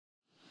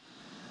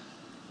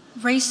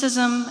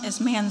Racism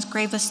is man's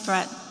gravest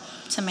threat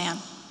to man,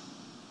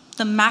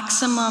 the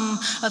maximum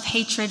of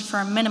hatred for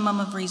a minimum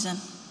of reason.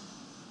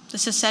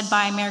 This is said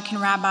by American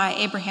Rabbi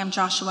Abraham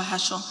Joshua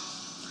Heschel.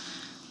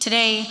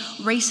 Today,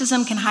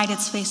 racism can hide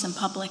its face in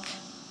public.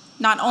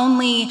 Not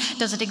only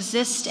does it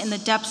exist in the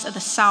depths of the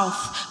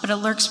South, but it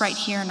lurks right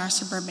here in our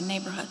suburban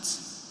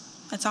neighborhoods.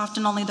 It's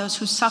often only those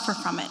who suffer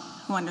from it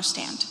who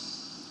understand.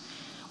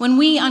 When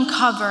we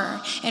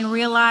uncover and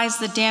realize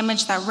the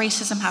damage that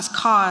racism has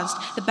caused,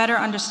 the better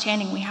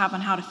understanding we have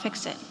on how to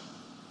fix it.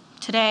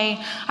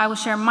 Today, I will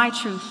share my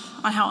truth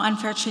on how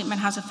unfair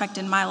treatment has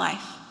affected my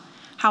life,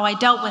 how I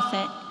dealt with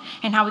it,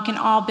 and how we can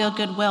all build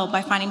goodwill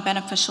by finding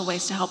beneficial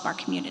ways to help our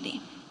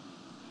community.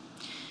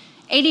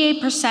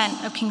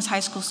 88% of King's High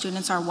School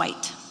students are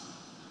white.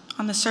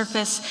 On the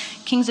surface,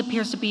 King's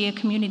appears to be a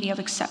community of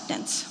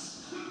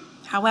acceptance.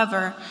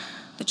 However,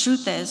 the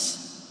truth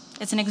is,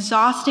 it's an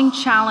exhausting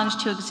challenge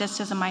to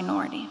exist as a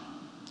minority.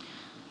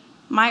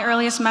 My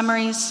earliest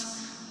memories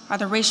are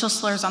the racial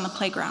slurs on the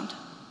playground.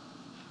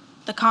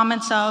 The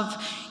comments of,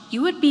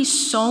 "You would be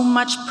so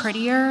much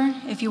prettier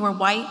if you were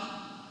white."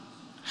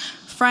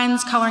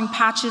 Friends coloring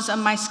patches of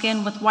my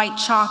skin with white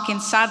chalk,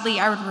 and sadly,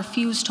 I would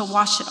refuse to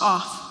wash it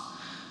off.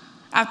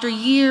 After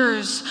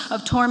years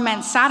of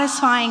torment,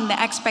 satisfying the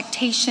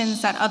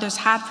expectations that others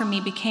had for me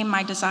became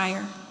my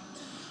desire.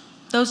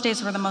 Those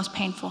days were the most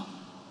painful.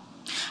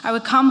 I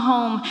would come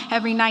home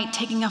every night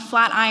taking a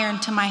flat iron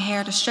to my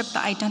hair to strip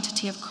the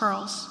identity of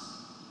curls.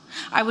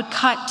 I would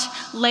cut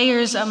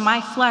layers of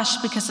my flesh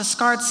because the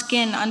scarred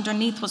skin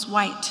underneath was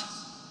white.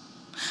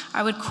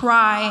 I would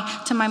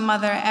cry to my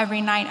mother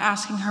every night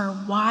asking her,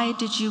 "Why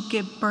did you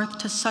give birth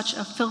to such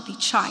a filthy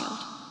child?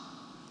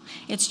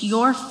 It's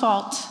your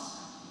fault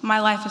my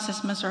life is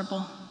this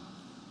miserable."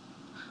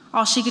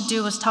 All she could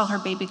do was tell her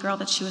baby girl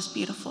that she was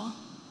beautiful.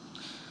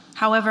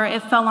 However,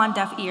 it fell on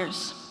deaf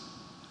ears.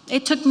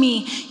 It took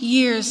me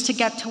years to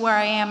get to where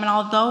I am, and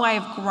although I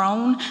have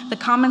grown, the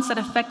comments that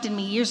affected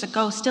me years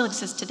ago still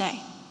exist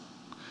today.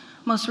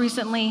 Most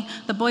recently,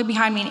 the boy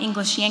behind me in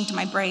English yanked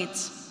my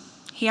braids.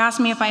 He asked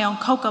me if I own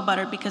cocoa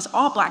butter because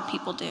all Black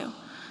people do.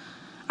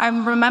 I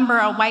remember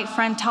a white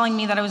friend telling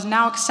me that it was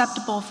now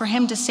acceptable for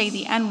him to say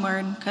the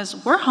N-word because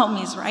we're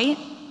homies, right?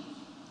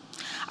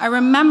 I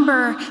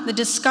remember the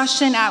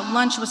discussion at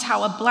lunch was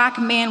how a Black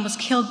man was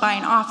killed by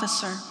an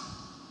officer.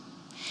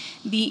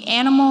 "The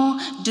animal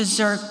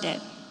deserved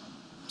it,"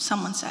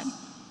 someone said.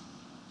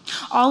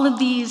 All of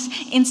these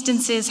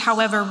instances,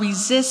 however,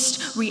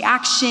 resist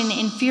reaction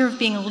in fear of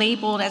being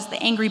labeled as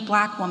the angry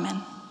Black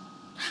woman.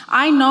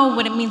 I know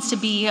what it means to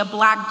be a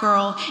Black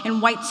girl in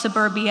white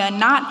suburbia,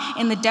 not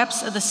in the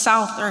depths of the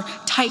South or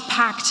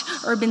tight-packed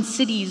urban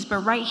cities, but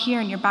right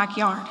here in your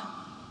backyard.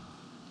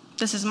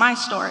 This is my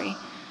story,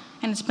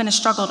 and it's been a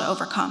struggle to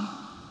overcome.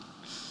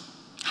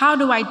 How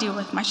do I deal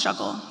with my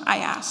struggle, I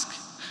ask?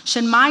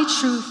 Should my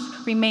truth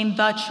remain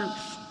the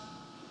truth?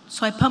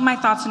 So I put my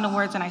thoughts into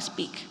words and I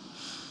speak.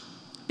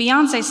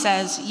 Beyoncé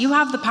says, "You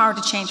have the power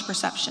to change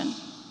perception,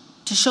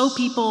 to show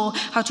people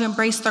how to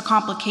embrace their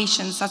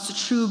complications. That's the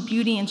true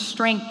beauty and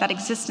strength that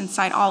exists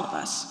inside all of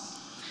us."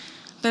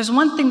 There's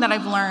one thing that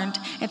I've learned,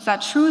 it's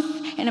that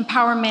truth and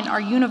empowerment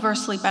are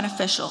universally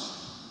beneficial.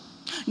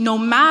 No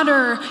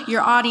matter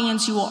your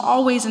audience, you will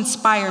always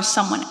inspire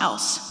someone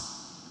else.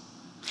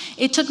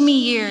 It took me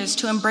years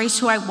to embrace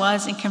who I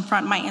was and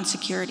confront my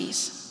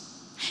insecurities.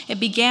 It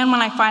began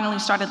when I finally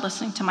started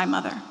listening to my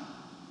mother.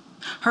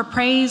 Her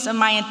praise of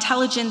my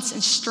intelligence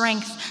and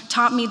strength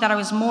taught me that I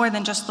was more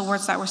than just the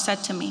words that were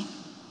said to me.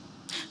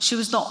 She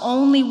was the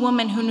only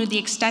woman who knew the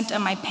extent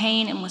of my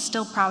pain and was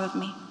still proud of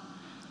me.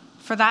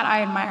 For that,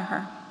 I admire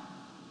her.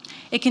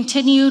 It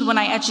continued when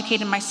I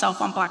educated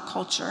myself on Black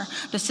culture.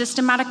 The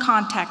systematic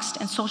context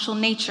and social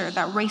nature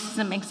that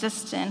racism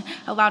exists in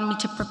allowed me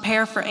to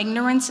prepare for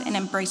ignorance and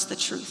embrace the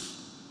truth.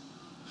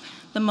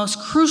 The most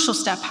crucial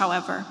step,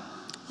 however,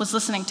 was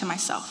listening to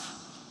myself.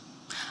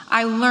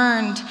 I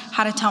learned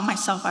how to tell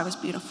myself I was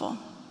beautiful.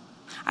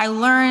 I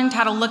learned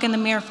how to look in the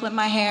mirror, flip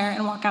my hair,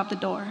 and walk out the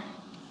door.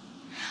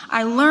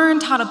 I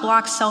learned how to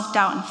block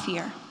self-doubt and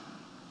fear.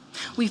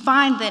 We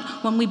find that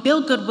when we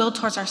build goodwill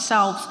towards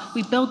ourselves,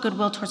 we build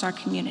goodwill towards our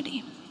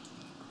community.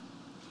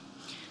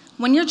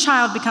 When your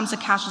child becomes a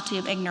casualty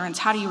of ignorance,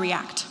 how do you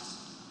react?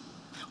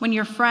 When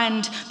your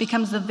friend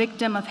becomes the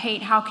victim of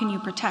hate, how can you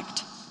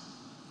protect?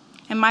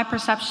 In my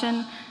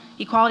perception,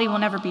 equality will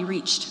never be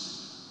reached.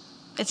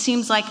 It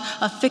seems like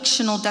a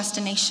fictional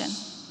destination.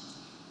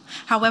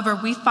 However,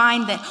 we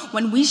find that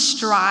when we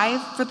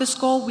strive for this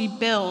goal, we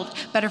build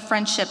better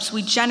friendships,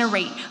 we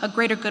generate a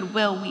greater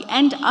goodwill, we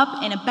end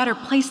up in a better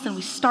place than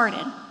we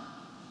started.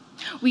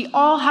 We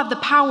all have the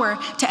power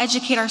to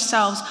educate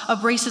ourselves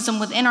of racism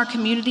within our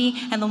community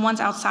and the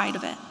ones outside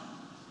of it.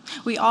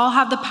 We all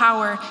have the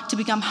power to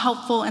become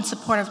helpful and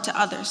supportive to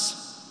others.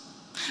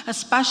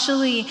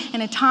 Especially in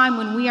a time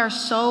when we are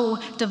so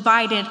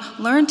divided,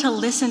 learn to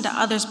listen to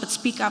others but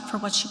speak up for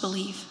what you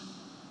believe.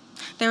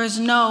 There is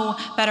no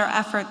better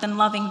effort than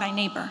loving thy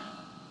neighbor.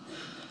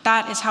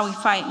 That is how we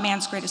fight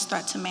man's greatest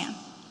threat to man.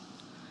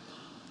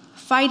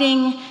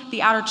 Fighting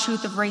the outer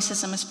truth of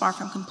racism is far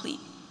from complete,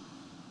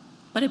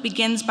 but it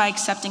begins by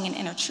accepting an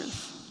inner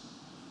truth,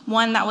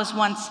 one that was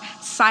once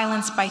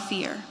silenced by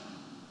fear,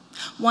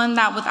 one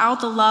that without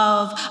the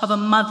love of a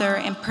mother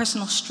and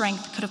personal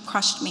strength could have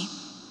crushed me.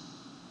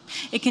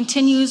 It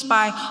continues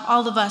by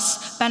all of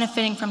us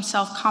benefiting from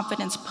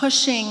self-confidence,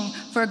 pushing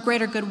for a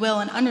greater goodwill,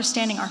 and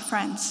understanding our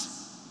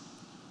friends.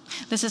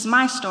 This is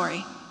my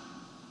story,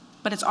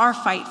 but it's our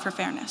fight for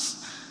fairness.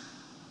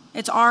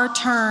 It's our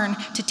turn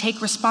to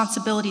take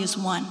responsibility as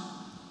one.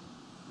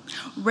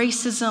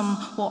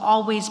 Racism will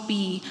always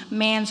be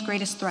man's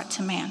greatest threat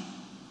to man,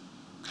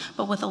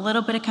 but with a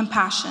little bit of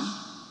compassion,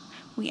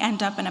 we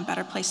end up in a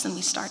better place than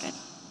we started.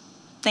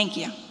 Thank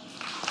you.